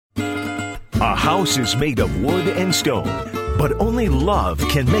A house is made of wood and stone, but only love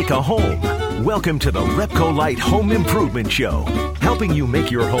can make a home. Welcome to the Repco Light Home Improvement Show, helping you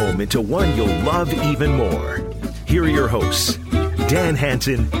make your home into one you'll love even more. Here are your hosts, Dan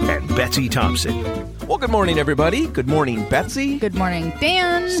Hansen and Betsy Thompson. Well, good morning, everybody. Good morning, Betsy. Good morning,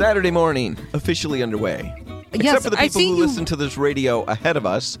 Dan. Saturday morning, officially underway. Yes, Except for the I people see who you- listen to this radio ahead of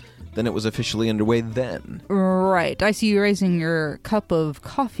us, then it was officially underway then. Right. I see you raising your cup of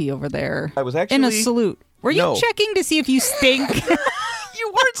coffee over there. I was actually... In a salute. Were you No. checking to see if you stink? You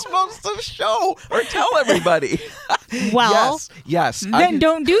weren't supposed to show or tell everybody. Well, yes. then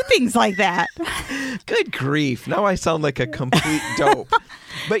don't do things like that. Good grief. Now I sound like a complete dope.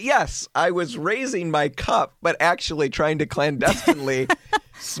 But yes, I was raising my cup, but actually trying to clandestinely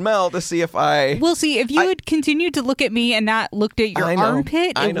smell to see if I... We'll see. If you had continued to look at me and not looked at your I know,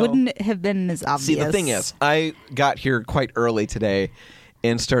 armpit, I it know. wouldn't have been as obvious. See, the thing is, I got here quite early today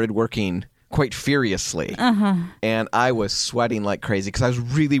and started working quite furiously. And I was sweating like crazy because I was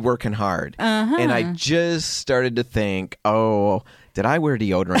really working hard. And I just started to think, oh, did I wear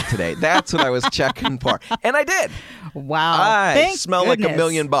deodorant today? That's what I was checking for. And I did. Wow. I Thank smell like goodness.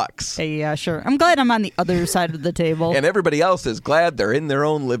 $1 million. Yeah, sure. I'm glad I'm on the other side of the table. And everybody else is glad they're in their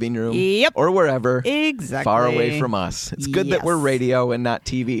own living room. Yep. Or wherever. Exactly. Far away from us. It's good that we're Yes. radio and not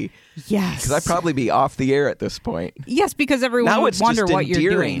TV. Yes. Because I'd probably be off the air at this point. Yes, because everyone Now would it's wonder just what you're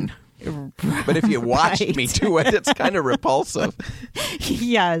endearing. doing. But if you watched Right. me do it, it's kind of repulsive.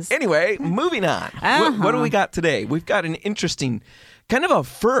 Yes. Anyway, moving on. What do we got today? We've got an interesting, kind of a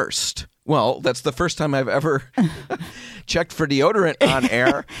first. Well, that's the first time I've ever checked for deodorant on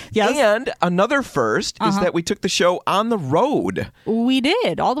air. Yes. And another first is that we took the show on the road. We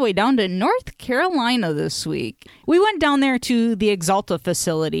did, all the way down to North Carolina this week. We went down there to the Exalta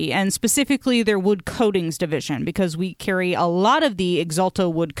facility, and specifically their wood coatings division, because we carry a lot of the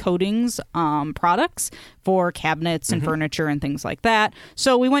Exalta wood coatings products for cabinets and furniture and things like that.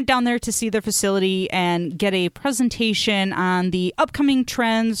 So we went down there to see their facility and get a presentation on the upcoming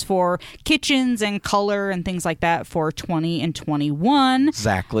trends for kitchens and color and things like that for 20 and 21.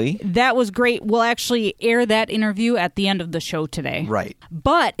 Exactly. That was great. We'll actually air that interview at the end of the show today. Right.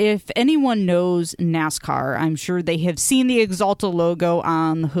 But if anyone knows NASCAR, I'm sure they have seen the Exalta logo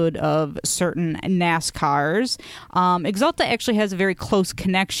on the hood of certain NASCARs. Exalta actually has a very close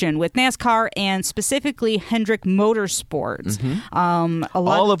connection with NASCAR and specifically Hendrick Motorsports.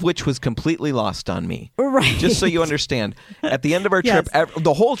 All of which was completely lost on me. Right. Just so you understand, at the end of our Yes. trip,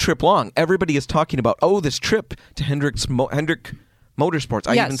 the whole trip long, everybody is talking about, this trip to Hendrick Motorsports.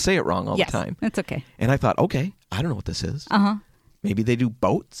 I Yes. even say it wrong all Yes, the time. that's okay. And I thought, okay, I don't know what this is. Maybe they do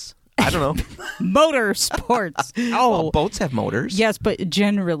boats? I don't know. Motorsports. Well, boats have motors. Yes, but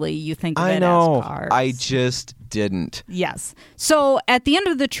generally you think of I it know. as cars. I just didn't. Yes. So at the end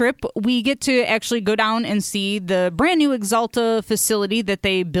of the trip, we get to actually go down and see the brand new Exalta facility that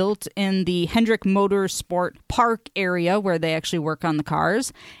they built in the Hendrick Motorsport Park area where they actually work on the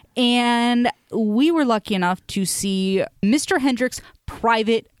cars. And we were lucky enough to see Mr. Hendrick's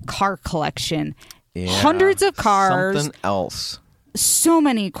private car collection. Yeah, Hundreds of cars. Something else. So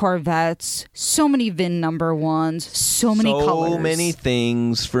many Corvettes, so many VIN number ones, so many colors. So many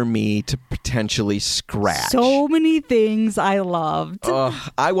things for me to potentially scratch. So many things I loved.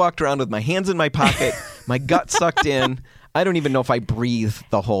 I walked around with my hands in my pocket, my gut sucked in. I don't even know if I breathed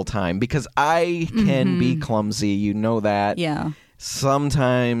the whole time because I can be clumsy. You know that. Yeah.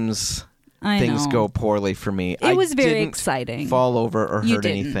 Sometimes I things know. go poorly for me. It was very didn't exciting. Fall over or You hurt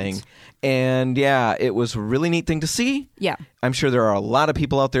didn't. anything. And yeah, it was a really neat thing to see. Yeah. I'm sure there are a lot of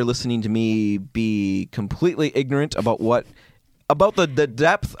people out there listening to me be completely ignorant about the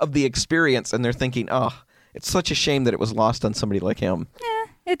depth of the experience, and they're thinking, it's such a shame that it was lost on somebody like him.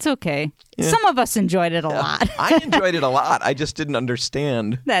 It's okay. Some of us enjoyed it a lot. I enjoyed it a lot. I just didn't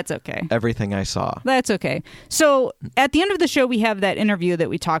understand That's okay. everything I saw. That's okay. So at the end of the show, we have that interview that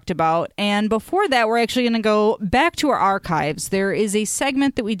we talked about. And before that, we're actually going to go back to our archives. There is a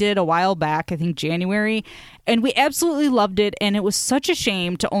segment that we did a while back, I think January, and we absolutely loved it. And it was such a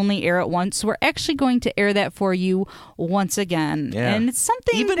shame to only air it once. So we're actually going to air that for you once again. Yeah. And it's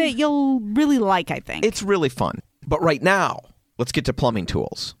something that you'll really like, I think. It's really fun. But right now, let's get to plumbing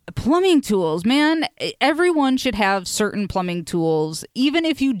tools. Plumbing tools, man. Everyone should have certain plumbing tools. Even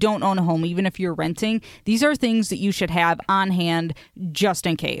if you don't own a home, even if you're renting, these are things that you should have on hand just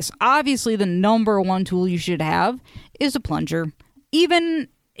in case. Obviously, the number one tool you should have is a plunger. Even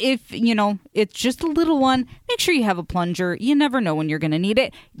if, it's just a little one, make sure you have a plunger. You never know when you're going to need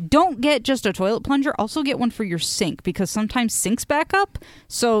it. Don't get just a toilet plunger. Also get one for your sink because sometimes sinks back up.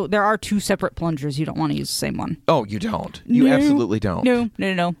 So there are two separate plungers. You don't want to use the same one. Oh, you don't. You absolutely don't. No.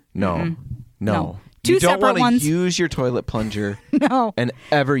 No. No. Two you don't separate want to ones. use your toilet plunger No. and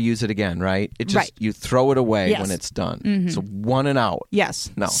ever use it again, right? It just Right. you throw it away Yes. when it's done. So one and out. Yes.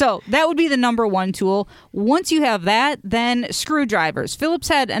 No. So that would be the number one tool. Once you have that, then screwdrivers. Phillips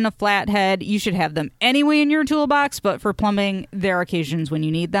head and a flathead, you should have them anyway in your toolbox, but for plumbing, there are occasions when you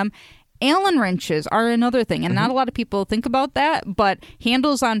need them. Allen wrenches are another thing, and not a lot of people think about that, but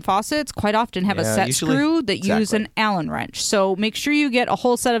handles on faucets quite often have a Yeah, set usually- screw that use exactly. an Allen wrench. So make sure you get a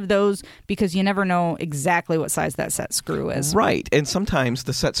whole set of those because you never know exactly what size that set screw is. Right. And sometimes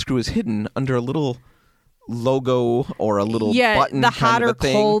the set screw is hidden under a little logo or a little button the kind hot of or a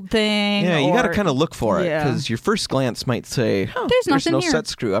thing. cold thing. Yeah, you got to or- kind of look for it Yeah. because your first glance might say, oh, There's there's nothing no here. set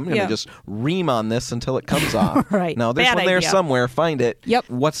screw. I'm going to Yeah. just ream on this until it comes off. Right. No, there's Bad one there idea. somewhere. Find it. Yep.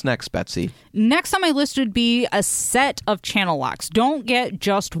 What's next, Betsy? Next on my list would be a set of channel locks. Don't get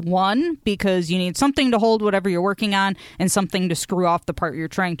just one because you need something to hold whatever you're working on and something to screw off the part you're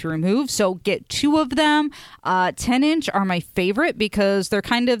trying to remove. So get two of them. 10-inch are my favorite because they're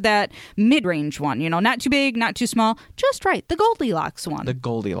kind of that mid-range one. You know, not too big, not too small, just right. The Goldilocks one. The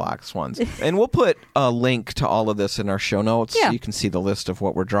Goldilocks ones. And we'll put a link to all of this in our show notes Yeah. so you can see the list of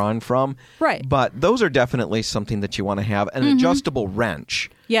what we're drawing from. Right. But those are definitely something that you want to have. An adjustable wrench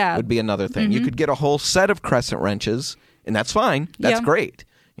Yeah. would be another thing. You could get a whole set of crescent wrenches, and that's fine. That's Yeah. great.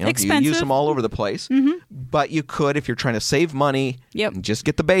 You know, you Expensive. use them all over the place. But you could, if you're trying to save money, Yep. and just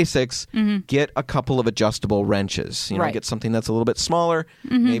get the basics, get a couple of adjustable wrenches. You know, Right. get something that's a little bit smaller,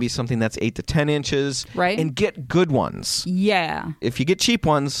 maybe something that's 8 to 10 inches, Right. and get good ones. Yeah. If you get cheap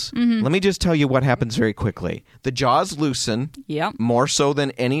ones, let me just tell you what happens very quickly. The jaws loosen Yep. more so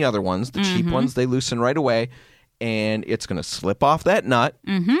than any other ones. The cheap ones, they loosen right away, and it's going to slip off that nut.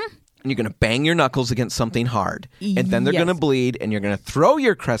 And you're going to bang your knuckles against something hard. And then they're Yes. going to bleed, and you're going to throw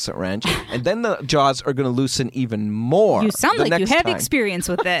your crescent wrench, and then the jaws are going to loosen even more. You sound the like you next have time. experience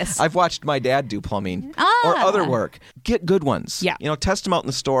with this. I've watched my dad do plumbing or other work. Get good ones. Yeah. You know, test them out in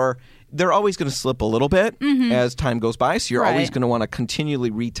the store. They're always going to slip a little bit as time goes by, so you're always Right. going to want to continually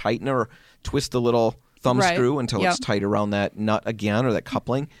retighten or twist the little thumb Right. screw until Yep. it's tight around that nut again or that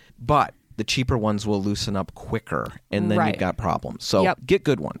coupling. But the cheaper ones will loosen up quicker, and then Right. you've got problems. So Yep. get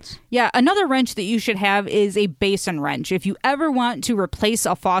good ones. Yeah, another wrench that you should have is a basin wrench. If you ever want to replace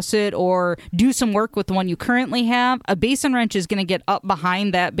a faucet or do some work with the one you currently have, a basin wrench is going to get up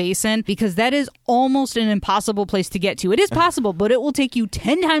behind that basin because that is almost an impossible place to get to. It is possible, but it will take you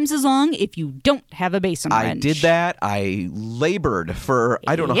 10 times as long if you don't have a basin wrench. I did that. I labored for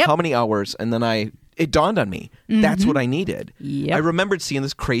I don't know Yep. how many hours, and then it dawned on me. That's what I needed. Yep. I remembered seeing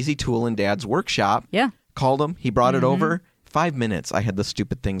this crazy tool in Dad's workshop. Yeah. Called him. He brought it over. 5 minutes, I had the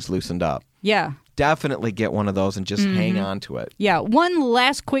stupid things loosened up. Yeah. Definitely get one of those and just hang on to it. Yeah, one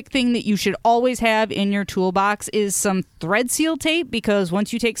last quick thing that you should always have in your toolbox is some thread seal tape because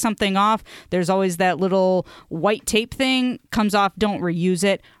once you take something off, there's always that little white tape thing comes off. Don't reuse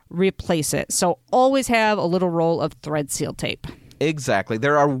it, replace it. So always have a little roll of thread seal tape. Exactly.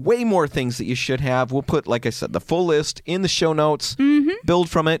 There are way more things that you should have. We'll put, like I said, the full list in the show notes. Build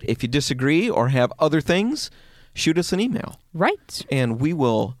from it. If you disagree or have other things, shoot us an email. Right. And we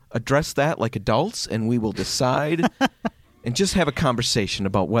will address that like adults, and we will decide and just have a conversation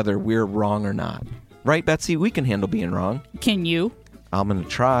about whether we're wrong or not. Right, Betsy? We can handle being wrong. Can you? I'm going to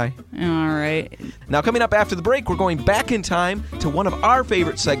try. All right. Now, coming up after the break, we're going back in time to one of our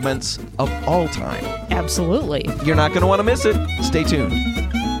favorite segments of all time. Absolutely. You're not going to want to miss it. Stay tuned.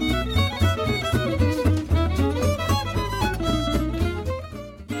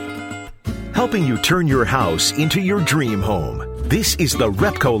 Helping you turn your house into your dream home. This is the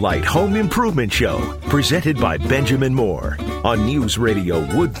Repcolite Home Improvement Show, presented by Benjamin Moore on News Radio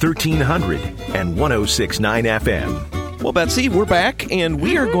Wood 1300 and 106.9 FM. Well, Betsy, we're back, and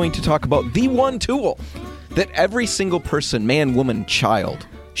we are going to talk about the one tool that every single person, man, woman, child,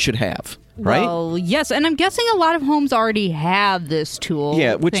 should have. Right? Well, yes, and I'm guessing a lot of homes already have this tool.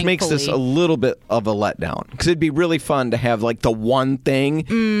 Yeah, which makes this a thankfully. little bit of a letdown. Because it'd be really fun to have like the one thing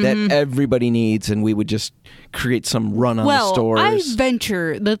that everybody needs, and we would just create some run on the stores. I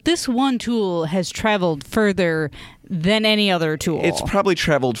venture that this one tool has traveled further than any other tool. It's probably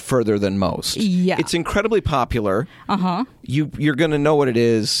traveled further than most. Yeah. It's incredibly popular. Uh-huh. You're going to know what it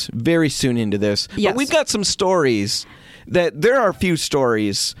is very soon into this. Yes. But we've got some stories that there are a few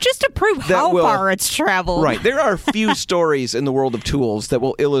stories. Just to prove that how will- far it's traveled. Right. There are a few stories in the world of tools that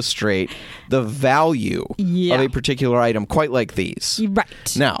will illustrate the value Yeah. of a particular item, quite like these.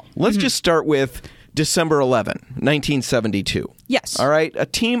 Right. Now, let's just start with December 11, 1972. Yes. All right? A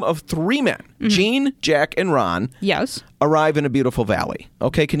team of 3 men, Gene, Jack, and Ron, Yes. arrive in a beautiful valley.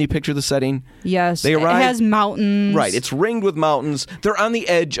 Okay, can you picture the setting? Yes. They arrive, it has mountains. Right, it's ringed with mountains. They're on the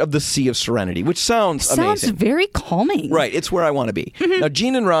edge of the Sea of Serenity, which sounds amazing. Very calming. Right, it's where I want to be. Now,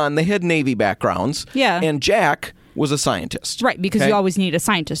 Gene and Ron, they had Navy backgrounds. Yeah. And Jack was a scientist. Right, because okay? you always need a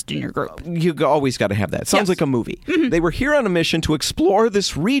scientist in your group. You always got to have that. Sounds Yes. like a movie. They were here on a mission to explore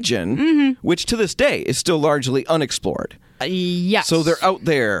this region, which to this day is still largely unexplored. Yes. So they're out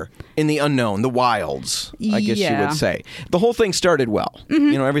there in the unknown, the wilds, I guess you Yeah. would say. The whole thing started well.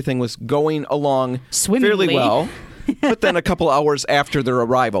 You know, everything was going along Swimmingly. fairly well. But then a couple hours after their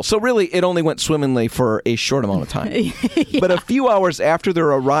arrival. So really, it only went swimmingly for a short amount of time. But a few hours after their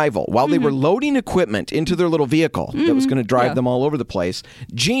arrival, while they were loading equipment into their little vehicle that was going to drive them all over the place,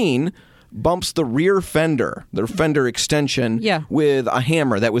 Gene bumps the rear fender, their fender extension, with a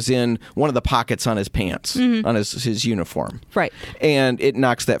hammer that was in one of the pockets on his pants, on his uniform. Right. And it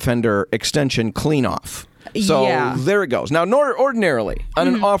knocks that fender extension clean off. So there it goes. Now, ordinarily, on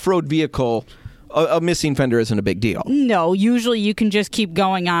an off-road vehicle, a missing fender isn't a big deal. No, usually you can just keep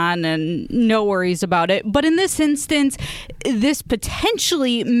going on and no worries about it. But in this instance, this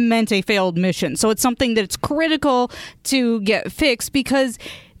potentially meant a failed mission. So it's something that's critical to get fixed because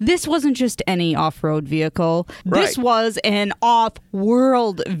this wasn't just any off-road vehicle. This was an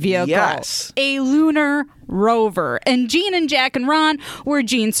off-world vehicle. Yes. A lunar rover. And Gene and Jack and Ron were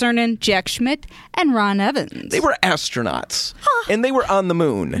Gene Cernan, Jack Schmidt, and Ron Evans. They were astronauts, and they were on the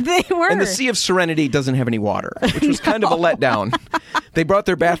moon. They were. And the Sea of Serenity doesn't have any water, which was kind of a letdown. They brought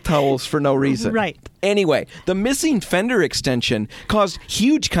their bath towels for no reason. Right. Anyway, the missing fender extension caused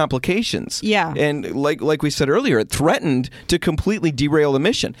huge complications. Yeah. And like we said earlier, it threatened to completely derail the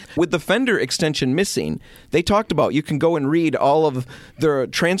mission. With the fender extension missing, they talked about, you can go and read all of the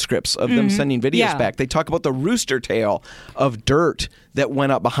transcripts of them sending videos back. They talk about the rooster tail of dirt that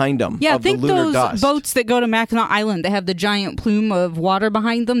went up behind them of the lunar those dust. boats that go to Mackinac Island, they have the giant plume of water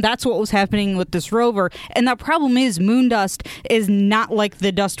behind them. That's what was happening with this rover. And the problem is moon dust is not like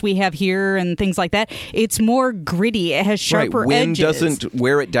the dust we have here and things like that. It's more gritty. It has sharper Wind edges. doesn't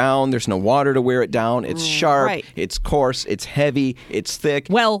wear it down. There's no water to wear it down. It's sharp. Right. It's coarse. It's heavy. It's thick.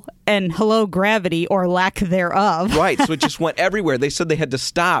 Well, and hello gravity or lack thereof. Right, so it just went everywhere. They said they had to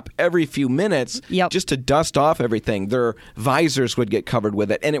stop every few minutes just to dust off everything. Their visors would get covered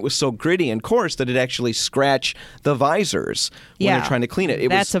with it, and it was so gritty and coarse that it actually scratched the visors when they're trying to clean it.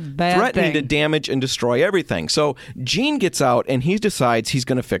 That's was a bad threatening thing. to damage and destroy everything. So Gene gets out, and he decides he's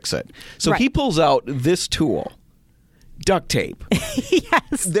going to fix it. So he pulls out this tool. Duct tape.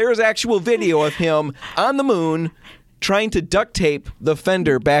 Yes. There's actual video of him on the moon trying to duct tape the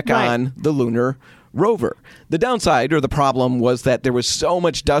fender back on the lunar rover. The downside or the problem was that there was so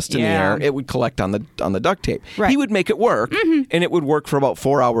much dust in the air, it would collect on the duct tape. Right. He would make it work, and it would work for about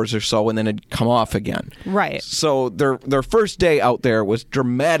 4 hours or so, and then it'd come off again. Right. So their first day out there was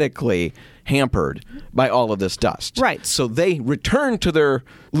dramatically hampered by all of this dust. Right. So they returned to their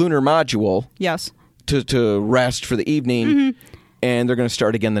lunar module. Yes. To rest for the evening, and they're going to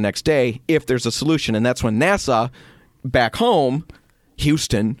start again the next day if there's a solution. And that's when NASA, back home,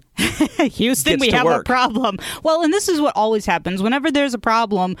 Houston, Houston, gets we to have work. a problem. Well, and this is what always happens. Whenever there's a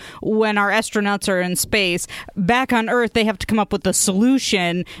problem, when our astronauts are in space, back on Earth, they have to come up with a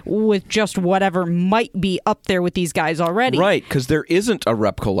solution with just whatever might be up there with these guys already. Right, because there isn't a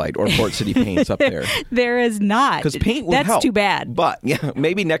Repco Light or Port City Paints up there. There is not. Because paint would That's help. too bad. But, yeah,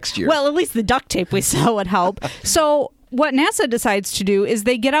 maybe next year. Well, at least the duct tape we saw would help. So what NASA decides to do is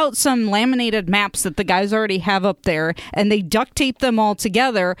they get out some laminated maps that the guys already have up there, and they duct tape them all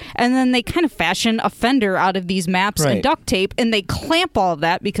together, and then they kind of fashion a fender out of these maps and duct tape, and they clamp all of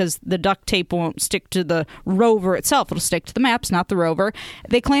that because the duct tape won't stick to the rover itself. It'll stick to the maps, not the rover.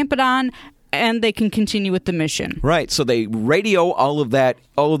 They clamp it on, and they can continue with the mission. Right, so they radio all of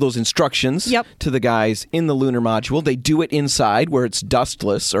those instructions to the guys in the lunar module. They do it inside where it's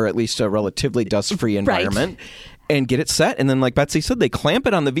dustless, or at least a relatively dust-free environment. And get it set. And then, like Betsy said, they clamp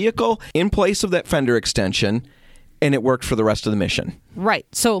it on the vehicle in place of that fender extension, and it worked for the rest of the mission. Right.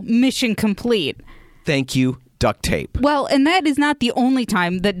 So mission complete. Thank you, duct tape. Well, and that is not the only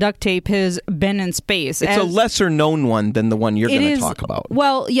time that duct tape has been in space. It's a lesser-known one than the one you're going to talk about.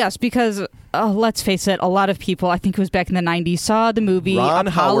 Well, yes, because let's face it, a lot of people, I think it was back in the 90s, saw the movie Ron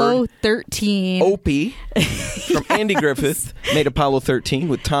Apollo Howard, 13. Opie from Andy Griffith made Apollo 13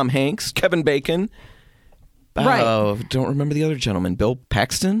 with Tom Hanks, Kevin Bacon. Right. Don't remember the other gentleman. Bill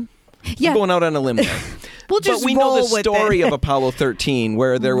Paxton? Yeah. I'm going out on a limb there. We'll just but we know roll the with story it. of Apollo 13,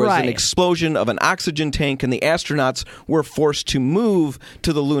 where there was an Right. explosion of an oxygen tank, and the astronauts were forced to move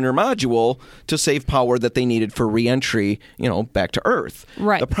to the lunar module to save power that they needed for re-entry, back to Earth.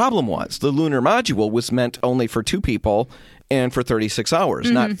 Right. The problem was the lunar module was meant only for 2 people and for 36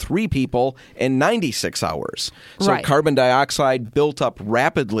 hours, not 3 people and 96 hours. So Right. carbon dioxide built up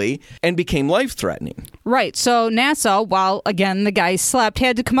rapidly and became life-threatening. Right. So NASA, while again the guys slept,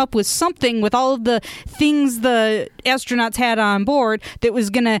 had to come up with something with all of the things the astronauts had on board that was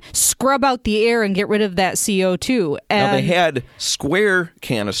going to scrub out the air and get rid of that CO2. And Now, they had square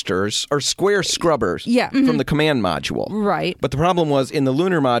canisters or square scrubbers Yeah, from the command module. Right. But the problem was in the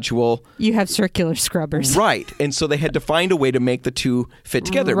lunar module, you have circular scrubbers. right. And so they had to find a way to make the two fit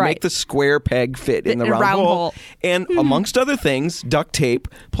together, Right. make the square peg fit in the round hole. And amongst other things, duct tape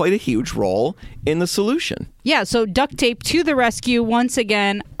played a huge role in the solution. Yeah, so duct tape to the rescue. Once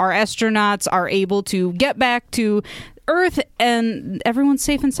again, our astronauts are able to get back to Earth and everyone's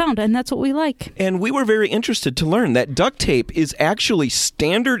safe and sound, and that's what we like. And we were very interested to learn that duct tape is actually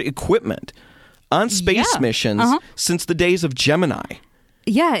standard equipment on space Yeah. missions since the days of Gemini.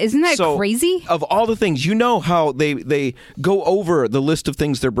 Yeah, isn't that So, crazy? Of all the things, how they go over the list of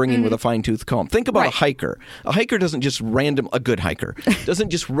things they're bringing with a fine-tooth comb. Think about Right. a hiker. A hiker doesn't just a good hiker doesn't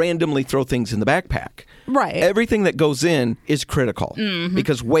just randomly throw things in the backpack. Right. Everything that goes in is critical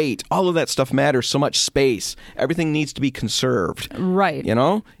because weight, all of that stuff matters. So much space. Everything needs to be conserved. Right.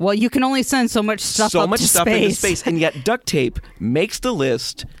 Well, you can only send so much stuff So up much to stuff space. into space, and yet duct tape makes the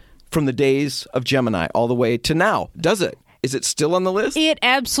list from the days of Gemini all the way to now. Does it? Is it still on the list? It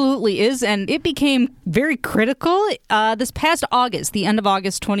absolutely is, and it became very critical this past August, the end of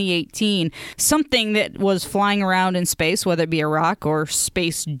August 2018. Something that was flying around in space, whether it be a rock or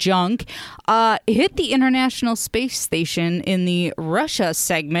space junk, hit the International Space Station in the Russia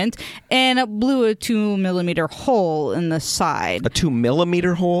segment, and it blew a 2-millimeter hole in the side. A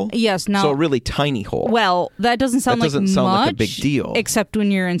 2-millimeter hole? Yes, now- So a really tiny hole. Well, that doesn't sound That doesn't like sound much, like a big deal. except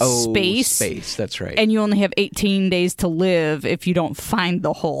when you're in Oh, space. space, that's right. And you only have 18 days to live if you don't find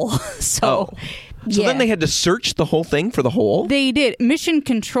the hole. So, So yeah. then they had to search the whole thing for the hole? They did. Mission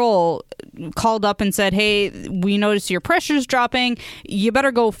Control called up and said, hey, we noticed your pressure's dropping. You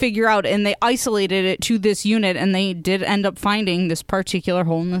better go figure out. And they isolated it to this unit, and they did end up finding this particular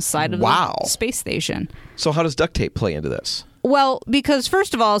hole in the side of the space station. So how does duct tape play into this? Well, because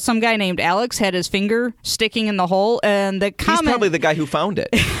first of all, some guy named Alex had his finger sticking in the hole, and the comment... He's probably the guy who found it.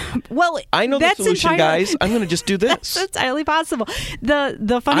 Well, I know the that's solution, guys. I'm going to just do That's this. entirely possible.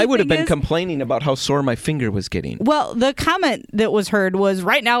 The funny I would have thing been is, complaining about how sore my finger was getting. well, the comment that was heard was,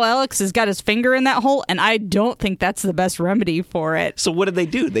 right now Alex has got his finger in that hole, and I don't think that's the best remedy for it. So what did they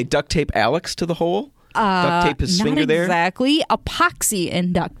do? They duct tape Alex to the hole? Duct tape his finger Not there? exactly. Epoxy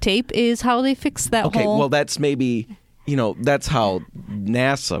and duct tape is how they fix that Okay, hole. well, that's maybe... that's how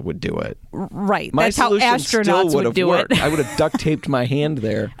NASA would do it. Right. My That's how solution still astronauts would would have do worked. it. I would have duct taped my hand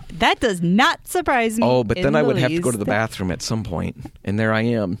there. That does not surprise me. Oh, but then in I the would have to go to least. the bathroom at some point, and there I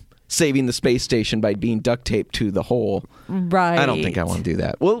am, saving the space station by being duct taped to the hole. Right. I don't think I want to do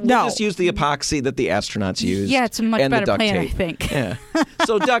that. We'll No. just use the epoxy that the astronauts use. Yeah, it's a much and the better duct plan, I tape. think. Yeah.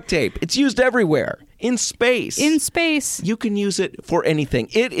 So duct tape, it's used everywhere. In space. In space. You can use it for anything.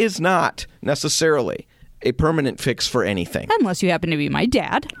 It is not necessarily a permanent fix for anything. Unless you happen to be my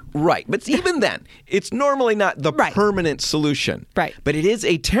dad. Right. But even then, it's normally not the Right. permanent solution. Right. But it is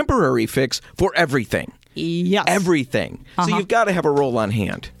a temporary fix for everything. Yes. Everything. So you've got to have a roll on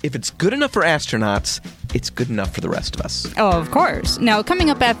hand. If it's good enough for astronauts, it's good enough for the rest of us. Oh, of course. Now, coming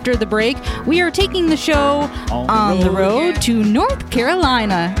up after the break, we are taking the show on the road to North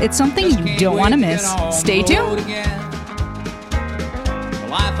Carolina. It's something you don't want to miss. Stay tuned. The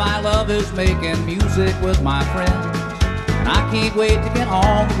life I love is making music with my friends, and I can't wait to get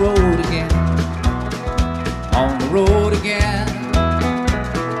on the road again. On the road again,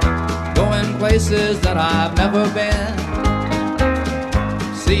 going places that I've never been,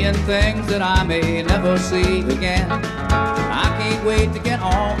 seeing things that I may never see again. I can't wait to get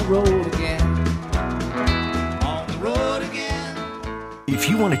on the road again. On the road again. If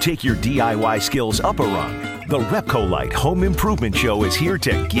you want to take your DIY skills up a rung, the Repco Light Home Improvement Show is here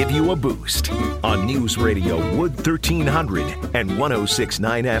to give you a boost on News Radio Wood 1300 and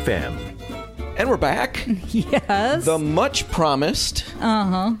 106.9 FM. And we're back. Yes. The much promised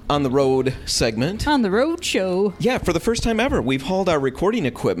on the road segment. On the road show. Yeah, for the first time ever, we've hauled our recording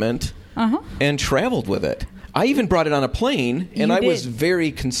equipment and traveled with it. I even brought it on a plane, and You I was did.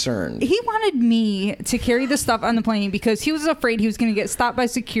 very concerned. He wanted me to carry the stuff on the plane because he was afraid he was going to get stopped by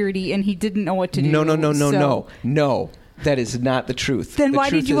security and he didn't know what to do. No. So- That is not the truth. Then The why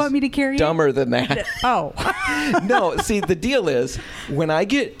truth did you is want me to carry it? Dumber than that. Oh. No, see, the deal is when I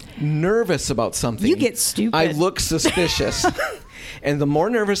get nervous about something, You get stupid. I look suspicious. And the more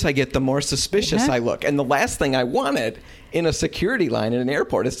nervous I get, the more suspicious I look. And the last thing I wanted in a security line in an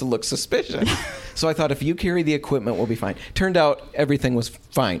airport is to look suspicious. So I thought, if you carry the equipment, we'll be fine. Turned out everything was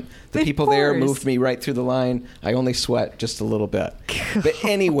fine. The Of people there course. moved me right through the line. I only sweat just a little bit. But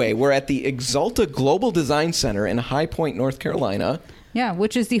anyway, we're at the Exalta Global Design Center in High Point, North Carolina. Yeah,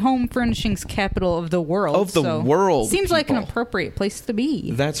 which is the home furnishings capital of the world. Of the world, Seems like an people. appropriate place to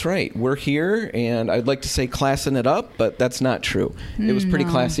be. That's right. We're here, and I'd like to say classing it up, but that's not true. It was pretty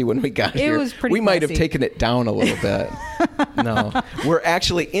classy when we got here. was pretty We might have classy. taken it down a little bit. No. We're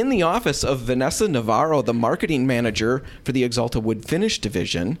actually in the office of Vanessa Navarro, the marketing manager for the Exalta Wood Finish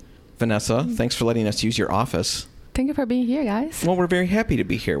division. Vanessa, thanks for letting us use your office. Thank you for being here, guys. Well, we're very happy to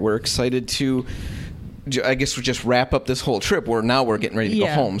be here. We're excited to, I guess, we'll just wrap up this whole trip. Now we're getting ready to go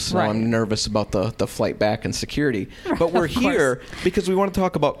home, so right. I'm nervous about the flight back and security. But we're Of course. here because we want to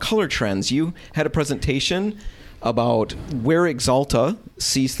talk about color trends. You had a presentation about where Exalta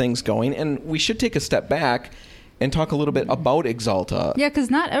sees things going, and we should take a step back and talk a little bit about Exalta. Yeah, because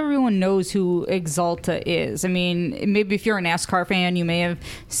not everyone knows who Exalta is. I mean, maybe if you're a NASCAR fan, you may have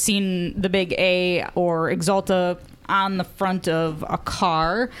seen the big A or Exalta on the front of a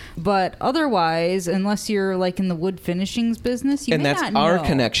car, but otherwise, unless you're like in the wood finishings business, you And may that's not our know.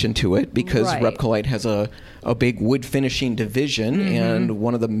 connection to it, because Right. Repcolite has a big wood finishing division, Mm-hmm. and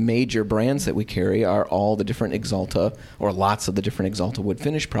one of the major brands that we carry are all the different Exalta, or lots of the different Exalta wood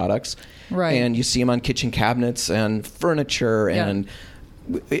finish products. Right. And you see them on kitchen cabinets and furniture Yeah. and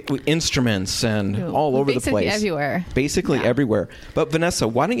instruments and Yeah. all over the Basically place. everywhere. Basically Yeah. everywhere. But Vanessa,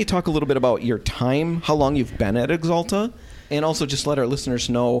 why don't you talk a little bit about your time, how long you've been at Exalta, and also just let our listeners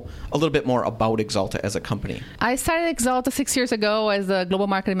know a little bit more about Exalta as a company. I started Exalta 6 years ago as the global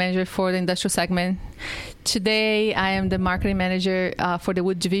marketing manager for the industrial segment. Today, I am the marketing manager for the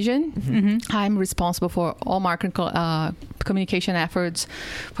wood division. Mm-hmm. I'm responsible for all marketing communication efforts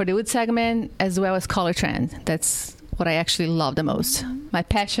for the wood segment, as well as color trend. That's what I actually love the most. My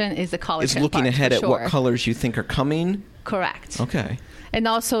passion is the color Is trend looking part, ahead for at what sure. colors you think are coming. Correct. Okay. And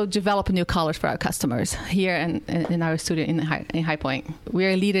also develop new colors for our customers here in our studio in High Point. We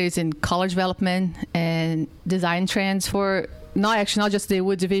are leaders in color development and design trends for not just the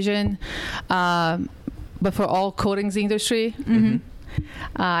wood division, but for all coatings industry. Mm-hmm.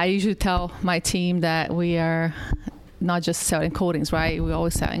 I usually tell my team that we are not just selling coatings, right? We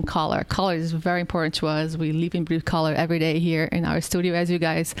always selling color. Color is very important to us. We live and breathe color every day here in our studio, as you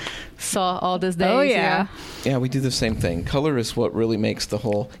guys saw all these days. Oh, yeah. Yeah, we do the same thing. Color is what really makes the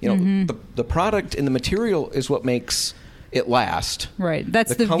whole, the product and the material is what makes it last. Right.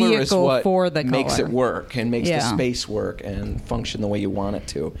 That's the color is vehicle what for the color. makes it work and makes the Yeah. space work and function the way you want it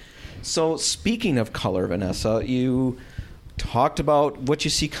to. So speaking of color, Vanessa, you talked about what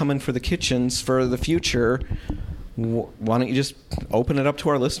you see coming for the kitchens for the future. Why don't you just open it up to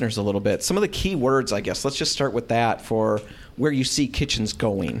our listeners a little bit? Some of the key words, I guess. Let's just start with that for where you see kitchens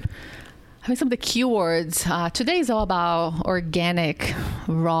going. I mean, some of the keywords today is all about organic,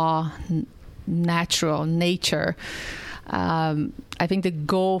 raw, natural, nature. I think the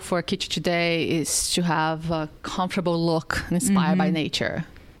goal for a kitchen today is to have a comfortable look inspired by nature.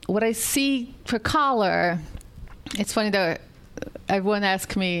 What I see for color, it's funny that everyone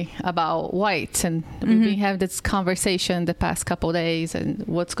asks me about white, and we've been having this conversation the past couple of days and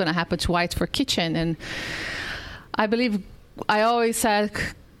what's going to happen to white for kitchen. And I believe I always said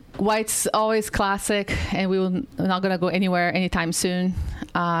white's always classic, and we're not going to go anywhere anytime soon.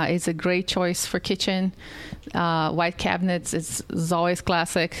 It's a great choice for kitchen. White cabinets is always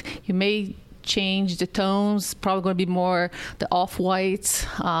classic. You may change the tones, probably going to be more the off-whites,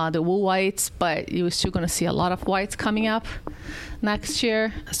 the wool whites, but you're still going to see a lot of whites coming up next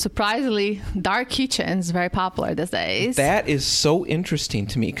year. Surprisingly, dark kitchens very popular these days. That is so interesting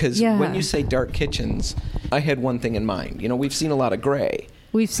to me, because Yeah. when you say dark kitchens, I had one thing in mind. We've seen a lot of gray.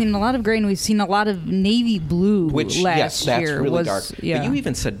 We've seen a lot of gray, and we've seen a lot of navy blue. Which, last yes, that's year really was, dark. Yeah. But you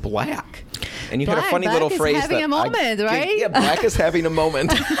even said black. And you had a Black- funny black little is phrase having that a moment, right? Yeah, black is having a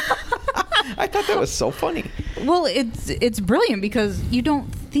moment. I thought that was so funny. Well, it's brilliant because you don't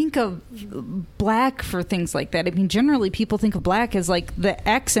think of black for things like that. I mean, generally people think of black as like the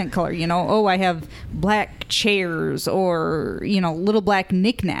accent color. Oh, I have black chairs or little black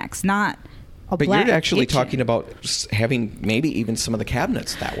knickknacks, not a But black you're actually kitchen. talking about having maybe even some of the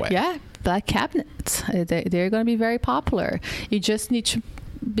cabinets that way. Yeah, black cabinets. They're going to be very popular. You just need to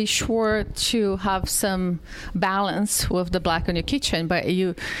be sure to have some balance with the black in your kitchen. But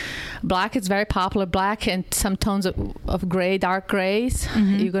black is very popular. Black and some tones of gray, dark grays.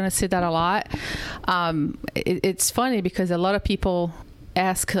 You're going to see that a lot. It's funny because a lot of people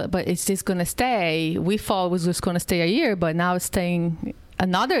ask, but is this going to stay? We thought it was just going to stay a year, but now it's staying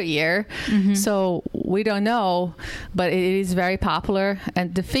another year. So we don't know, but it is very popular.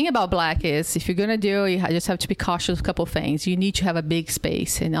 And the thing about black is, if you're going to do it, you just have to be cautious of a couple of things. You need to have a big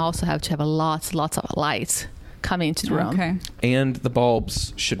space, and also have to have lots of lights coming into the room. Okay. And the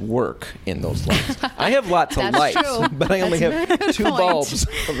bulbs should work in those lights. I have lots of That's lights, true. but I only That's a have very 2 good point. bulbs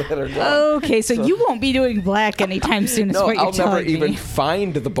that are glowing. Okay, so you won't be doing black anytime soon. Is No, what you're I'll never telling me. even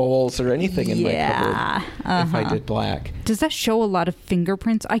find the bowls or anything in my cupboard if I did black. Does that show a lot of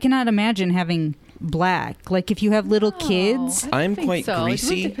fingerprints? I cannot imagine having black. Like if you have little kids. I'm think quite so.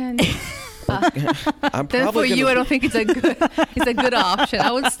 greasy. It would depend. I'm Then for probably you, I gonna, don't think it's a good option.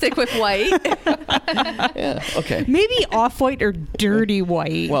 I would stick with white. yeah, okay. Maybe off-white or dirty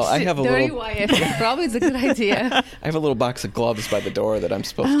white. Well, I have a Dirty little white probably is a good idea. I have a little box of gloves by the door that I'm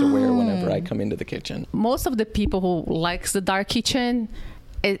supposed to wear whenever I come into the kitchen. Most of the people who likes the dark kitchen,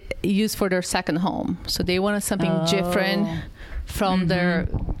 it used for their second home, so they wanted something different from their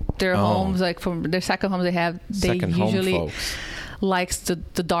homes, like from their second home they have. They Second usually home folks. likes the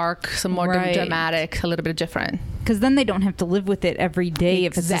dark, some more Right. dramatic, a little bit different. because then they don't have to live with it every day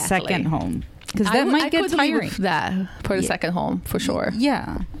if it's a Exactly. second home. Because I that would- might I get could live tiring. with that for the second home for sure.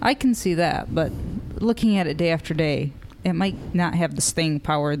 Yeah, I can see that, but looking at it day after day, it might not have the staying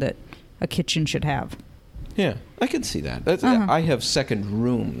power that a kitchen should have. Yeah, I can see that. I have second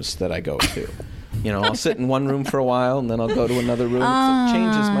rooms that I go to. You know, I'll sit in one room for a while, and then I'll go to another room. It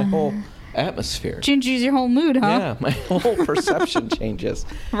changes my whole atmosphere. Changes your whole mood, huh? Yeah, my whole perception changes.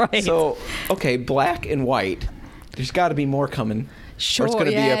 Right. So, okay, black and white. There's got to be more coming. Sure, Or it's going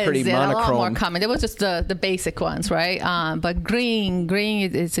to be a pretty a lot more monochrome. coming. That was just the basic ones, right? But green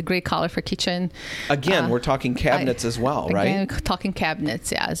is a great color for kitchen. Again, we're talking cabinets as well, right? Again, talking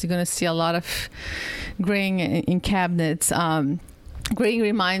cabinets, yeah. So you're going to see a lot of green in cabinets. Green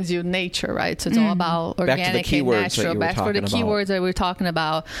reminds you of nature, right? So it's all about Back to the organic and keywords that natural. you were Back for the talking about. keywords that we're talking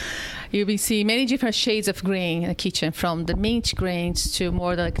about. You'll be seeing many different shades of green in the kitchen, from the mint greens to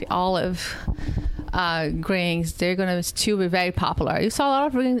more like the olive greens. They're going to still be very popular. You saw a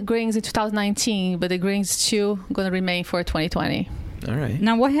lot of greens in 2019, but the greens still going to remain for 2020. All right.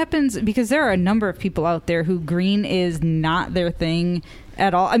 Now, what happens, because there are a number of people out there who green is not their thing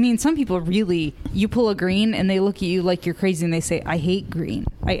at all. I mean, some people really, you pull a green and they look at you like you're crazy and they say, I hate green.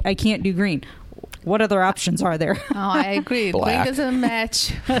 I can't do green. What other options are there? Oh, I agree. Black. Green doesn't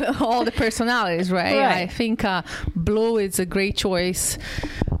match all the personalities, right? Right. I think blue is a great choice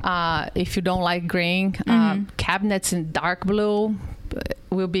if you don't like green. Cabinets in dark blue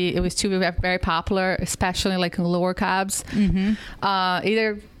it will still be very popular, especially like in lower cabs.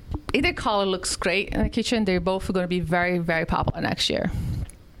 Either color looks great in the kitchen. They're both going to be very, very popular next year.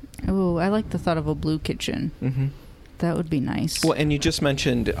 Oh, I like the thought of a blue kitchen. Mm-hmm. That would be nice. Well, and you just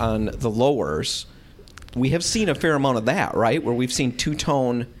mentioned on the lowers, we have seen a fair amount of that, right? Where we've seen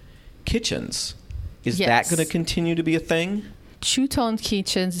two-tone kitchens. Is Yes. that going to continue to be a thing? Two-tone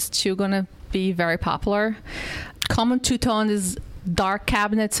kitchens is still going to be very popular. Common two-tone is dark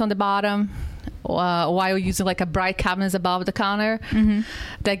cabinets on the bottom, while using like a bright cabinets above the counter.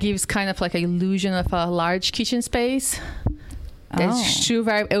 That gives kind of like an illusion of a large kitchen space. It's still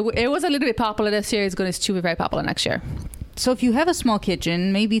very. It was a little bit popular this year. It's going to still be very popular next year. So if you have a small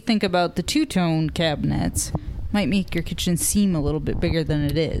kitchen, maybe think about the two-tone cabinets. Might make your kitchen seem a little bit bigger than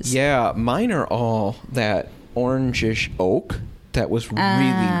it is. Yeah, mine are all that orangish oak that was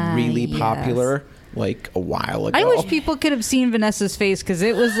really yes. popular like a while ago. I wish people could have seen Vanessa's face because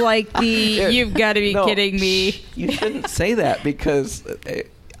it was like the you've got to be No, kidding me. You shouldn't say that because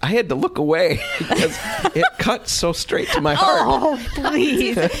I had to look away because it cut so straight to my heart. Oh,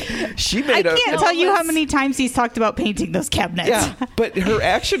 please. She I made can't tell you how many times he's talked about painting those cabinets. Yeah, but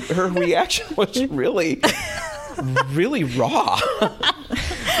her reaction was really raw.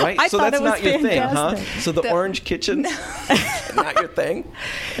 Right? I So thought that's it was not your thing, huh? fantastic. So the orange kitchen, not your thing?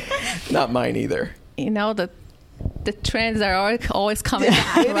 Not mine either. You know, the trends are always coming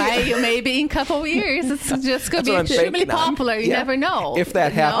back, right? Maybe in a couple of years, it's just going That's to what I'm be extremely banking on. popular. You Yeah. never know. If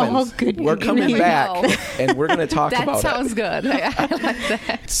that You know? happens, Oh, good. we're You coming never back know. and we're going to talk That about sounds it. good. I like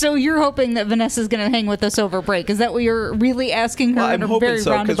that. So you're hoping that Vanessa's going to hang with us over break? Is that what you're really asking her Well, I'm in a hoping very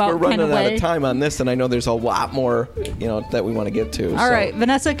so because roundabout we're kind running of out way? of time on this, and I know there's a lot more, that we want to get to. All right,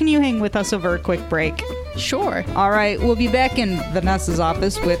 Vanessa, can you hang with us over a quick break? Sure. All right, we'll be back in Vanessa's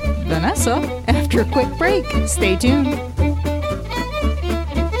office with Vanessa after a quick break. Stay tuned.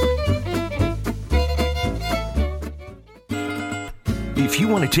 If you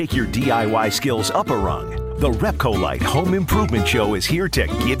want to take your DIY skills up a rung, the Repco Light Home Improvement Show is here to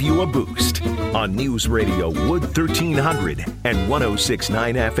give you a boost on News Radio Wood 1300 and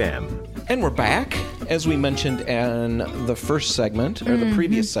 106.9 FM. And we're back. As we mentioned in the first segment, or the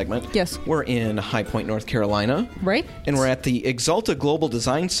previous segment, Yes. we're in High Point, North Carolina. Right. And we're at the Exalta Global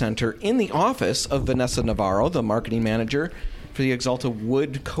Design Center in the office of Vanessa Navarro, the marketing manager for the Exalta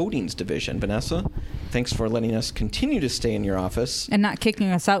Wood Coatings Division. Vanessa, thanks for letting us continue to stay in your office. And not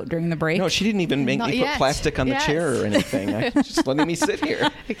kicking us out during the break. No, she didn't even make Not me yet. put plastic on the Yes. chair or anything. Just letting me sit here.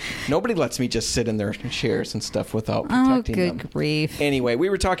 Nobody lets me just sit in their chairs and stuff without Oh, protecting good them. grief. Anyway, we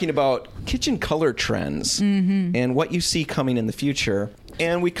were talking about kitchen color trends and what you see coming in the future.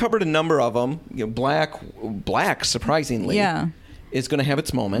 And we covered a number of them. You know, black, surprisingly, Yeah. is going to have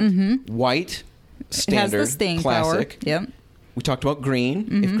its moment. White, It standard, has the staying classic. power. Yep. We talked about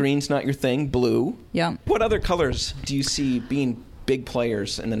green. If green's not your thing, blue. Yep. What other colors do you see being big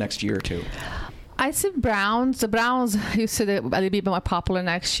players in the next year or two? I see browns. The browns you see a little bit more popular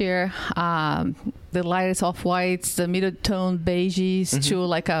next year. The lightest off whites, the middle tone beiges to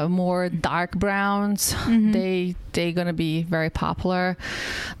like a more dark browns. They're gonna be very popular.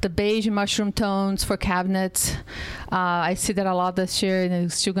 The beige mushroom tones for cabinets. I see that a lot this year, and I'm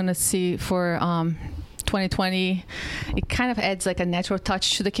still gonna see for 2020. It kind of adds like a natural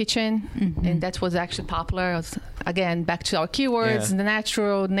touch to the kitchen, and that was actually popular. Again, back to our keywords, Yeah. the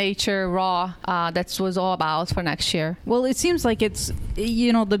natural, nature, raw. That was all about for next year. Well, it seems like it's,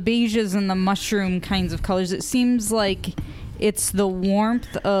 the beiges and the mushroom kinds of colors. It seems like it's the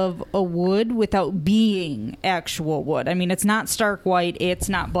warmth of a wood without being actual wood. I mean, it's not stark white. It's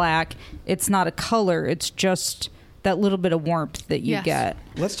not black. It's not a color. It's just that little bit of warmth that you Yes. get.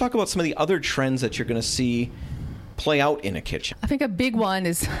 Let's talk about some of the other trends that you're going to see play out in a kitchen. I think a big one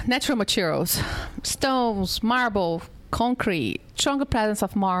is natural materials, stones, marble, concrete, stronger presence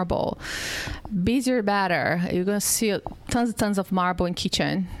of marble, busier better. You're going to see tons and tons of marble in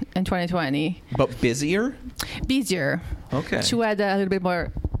kitchen in 2020. But busier? Busier. Okay. To add a little bit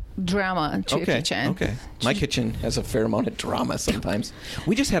more drama to your kitchen. Okay. My kitchen has a fair amount of drama sometimes.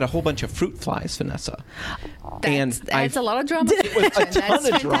 We just had a whole bunch of fruit flies, Vanessa. That's a lot of drama. It was a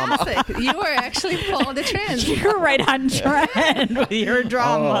ton of drama. Fantastic. You were actually following the trend. You're right on trend with your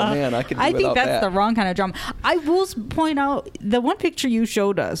drama. Oh, man, I could do think without that's that. the wrong kind of drama. I will point out the one picture you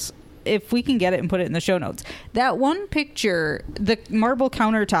showed us, if we can get it and put it in the show notes. That one picture, the marble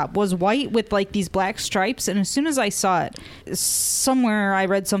countertop was white with like these black stripes, and as soon as I saw it, somewhere I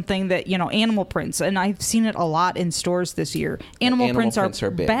read something that, animal prints, and I've seen it a lot in stores this year. Animal prints are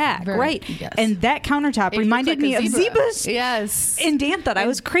big. back, Very, right? yes. And that countertop It reminded looks me like a of zebra. zebras. Yes. And Dan thought I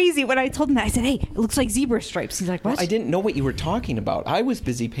was crazy when I told him that. I said, "Hey, it looks like zebra stripes." He's like, "What?" I didn't know what you were talking about. I was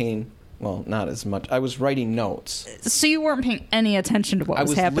busy paying, well, not as much. I was writing notes. So you weren't paying any attention to what I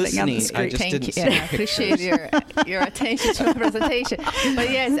was was happening on the listening. I screen. just Thank didn't you. see Yeah, I pictures. appreciate your attention to the presentation. But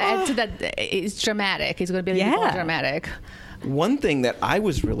yes, add to that, it's dramatic. It's going to be a little bit more Yeah. dramatic. One thing that I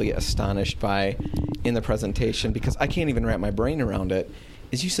was really astonished by in the presentation, because I can't even wrap my brain around it,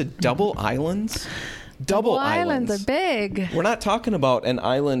 is you said double islands? Double islands are big. We're not talking about an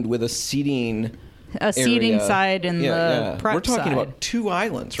island with a seating A seating area. side and the prep We're talking side. about two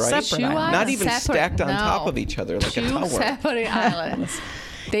islands, right? Separate Two islands. Not even separate- stacked on no. top of each other like a Two tower. separate islands.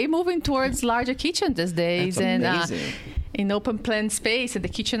 They're moving towards larger kitchens these days, That's and amazing. in open plan space, and the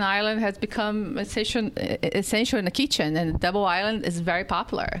kitchen island has become essential in the kitchen, and double island is very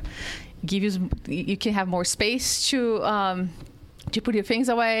popular. You can have more space to put your things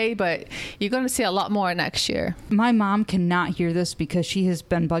away, but you're going to see a lot more next year. My mom cannot hear this because she has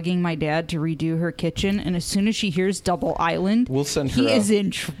been bugging my dad to redo her kitchen, and as soon as she hears double island, We'll send her he a- is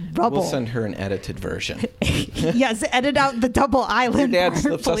in trouble. We'll send her an edited version. Yes, edit out the double Your island. dad part,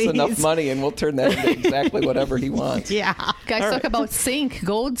 slips us enough please. money and we'll turn that into exactly whatever he wants. Yeah. Guys, All talk right. about sink.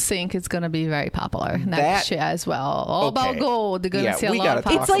 Gold sink is going to be very popular That- next year as well. All about Okay. gold. They're going to Yeah, see a we lot gotta of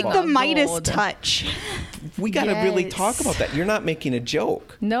talk It's like about the Midas gold. touch. We got to really Yes. talk about that. You're not making a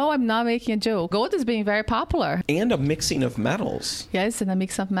joke. No, I'm not making a joke. Gold is being very popular. And a mixing of metals, Yes, and a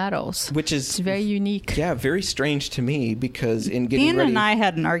mix of metals. which It's is very unique. yeah, very strange to me because in getting Dan ready and I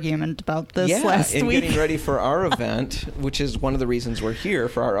had an argument about this yeah, last in week. getting ready for our event, which is one of the reasons we're here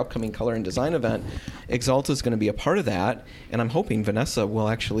for our upcoming color and design event, Exalta is going to be a part of that, and I'm hoping Vanessa will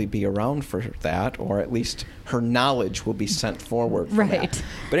actually be around for that, or at least her knowledge will be sent forward for that. Right.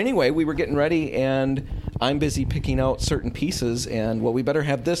 But anyway, we were getting ready, and I'm busy picking out certain pieces, and well, we better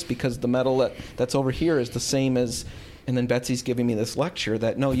have this because the metal that's over here is the same as. And then Betsy's giving me this lecture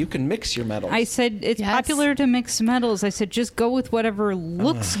that no, you can mix your metals. I said it's Yes. popular to mix metals. I said just go with whatever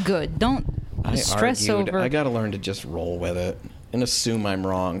looks good. Don't I stress argued. over. I got to learn to just roll with it. and assume I'm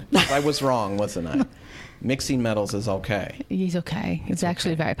wrong. I was wrong, wasn't I? Mixing metals is okay. He's okay. It's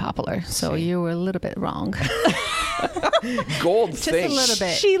actually very popular. So you were a little bit wrong. Gold Just sink. a little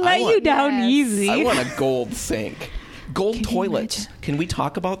bit. She let you down Yes. easy. I want a gold sink. Gold Can you toilets. imagine? Can we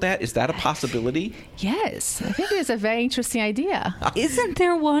talk about that? Is that a possibility? Yes. I think it's a very interesting idea. Isn't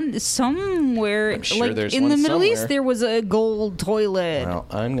there one somewhere? I'm sure like there's in one the Middle somewhere. East, there was a gold toilet. Well,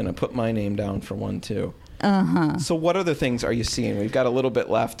 I'm going to put my name down for one, too. Uh-huh. So what other things are you seeing? We've got a little bit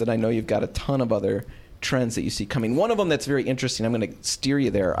left, and I know you've got a ton of other trends that you see coming. One of them that's very interesting, I'm going to steer you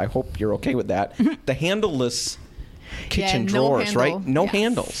there. I hope you're okay with that. The handleless kitchen Yeah, drawers, handle. right? No Yes.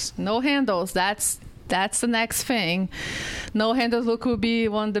 handles. No handles. That's the next thing. No handles look will be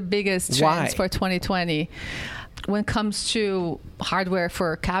one of the biggest trends Why? for 2020. When it comes to hardware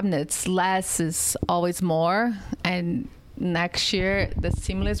for cabinets, less is always more. And next year, the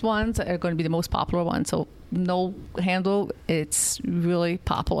seamless ones are going to be the most popular ones. So no handle, it's really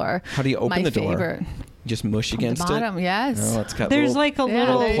popular. How do you open My the door? favorite. Just mush From against the bottom, it? yes. Oh, it's got There's little, like a Yeah,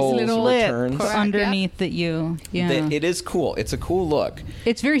 little there's holes little where it lip turns. Correct, underneath that you. Yeah. It is cool. It's a cool look.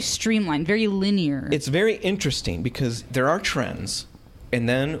 It's very streamlined, very linear. It's very interesting because there are trends, and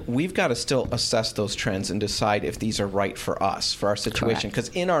then we've got to still assess those trends and decide if these are right for us, for our situation. Correct. Because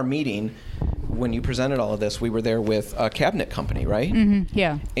in our meeting, when you presented all of this, we were there with a cabinet company, right?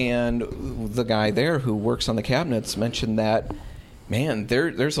 yeah. And the guy there who works on the cabinets mentioned that, man,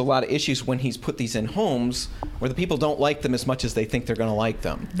 there's a lot of issues when he's put these in homes where the people don't like them as much as they think they're going to like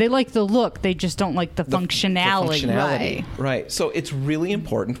them. They like the look, they just don't like the functionality. Right. Right. So it's really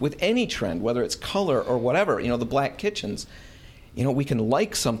important with any trend, whether it's color or whatever. The black kitchens. We can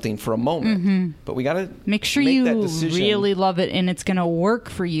like something for a moment, but we got to Make sure that you decision really love it and it's going to work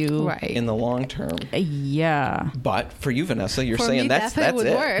for you. Right. in the long term. Yeah. But for you, Vanessa, you're For saying me, that's definitely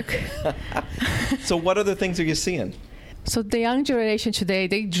it. would work. So what other things are you seeing? So the young generation today,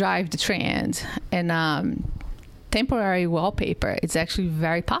 they drive the trend, and temporary wallpaper is actually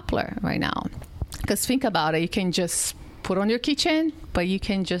very popular right now. Because think about it, you can just put on your kitchen, but you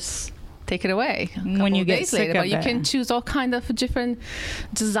can just take it away When you get days sick later. of But you it. can choose all kind of different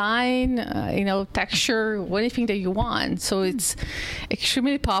design, texture, anything that you want. So it's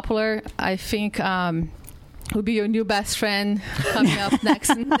extremely popular. I think will be your new best friend coming up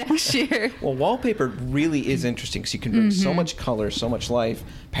next year. Well, wallpaper really is interesting because you can bring so much color, so much life,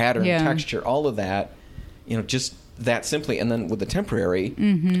 pattern, Yeah. texture, all of that, just that simply. And then with the temporary,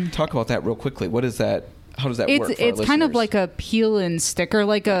 talk about that real quickly. What is that? How does that work for our It's kind of listeners? like a peel and sticker,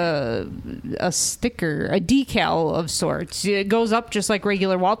 like a sticker, a decal of sorts. It goes up just like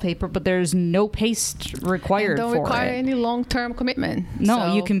regular wallpaper, but there's no paste required And don't for require it. any long-term commitment. No,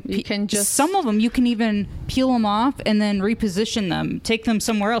 So you can just some of them you can even peel them off and then reposition them, take them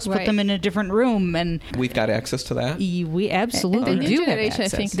somewhere else, put Right. them in a different room, and We've got access to that. we And absolutely the new do have generation, I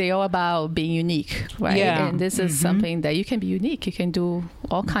think access. they're all about being unique, right? Yeah. And this is something that you can be unique. You can do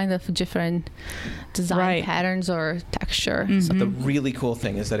all kind of different design Right. patterns or texture. But the really cool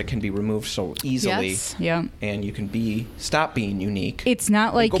thing is that it can be removed so easily, Yes. Yeah. and you can stop being unique. It's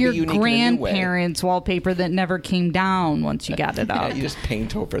not like go be your unique in a new way. grandparents' wallpaper that never came down once you got it Yeah, up. you just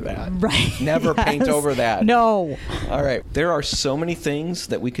paint over that. Right. Never paint Yes. over that. No. All right. There are so many things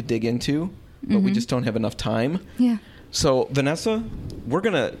that we could dig into, but we just don't have enough time. Yeah. So, Vanessa, we're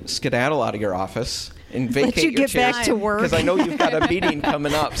going to skedaddle out of your office and vacate Let you your get chair, back to work. because I know you've got a meeting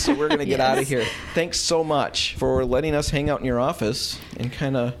coming up, so we're going to get Yes. out of here. Thanks so much for letting us hang out in your office and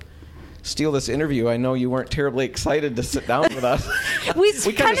kind of steal this interview. I know you weren't terribly excited to sit down with us. We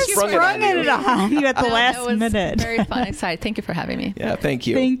We kind kinda of sprung sprung it on it you. on you at the That last was minute. Very fun, excited. Thank you for having me. Yeah, thank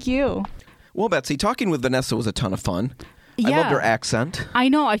you. Thank you. Well, Betsy, talking with Vanessa was a ton of fun. I Yeah. loved her accent. I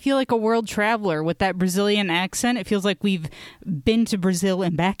know. I feel like a world traveler with that Brazilian accent. It feels like we've been to Brazil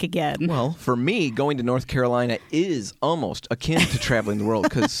and back again. Well, for me, going to North Carolina is almost akin to traveling the world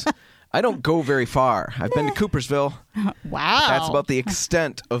because I don't go very far. I've been to Coopersville. Wow. That's about the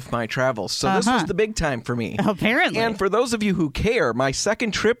extent of my travels. So this was the big time for me. Apparently. And for those of you who care, my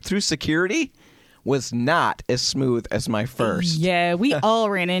second trip through security was not as smooth as my first. Yeah, we all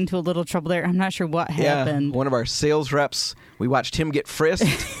ran into a little trouble there. I'm not sure what happened. One of our sales reps, we watched him get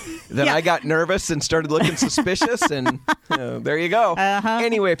frisked. Then Yeah. I got nervous and started looking suspicious, and there you go.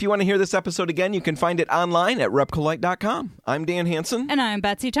 Anyway, if you want to hear this episode again, you can find it online at repcolite.com. I'm Dan Hansen. And I'm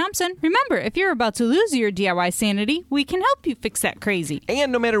Betsy Thompson. Remember, if you're about to lose your DIY sanity, we can help you fix that crazy.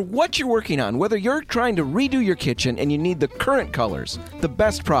 And no matter what you're working on, whether you're trying to redo your kitchen and you need the current colors, the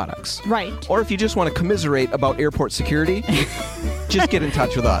best products, Right. or if you just want to commiserate about airport security, just get in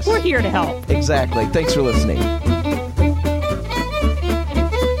touch with us. We're here to help. Exactly. Thanks for listening.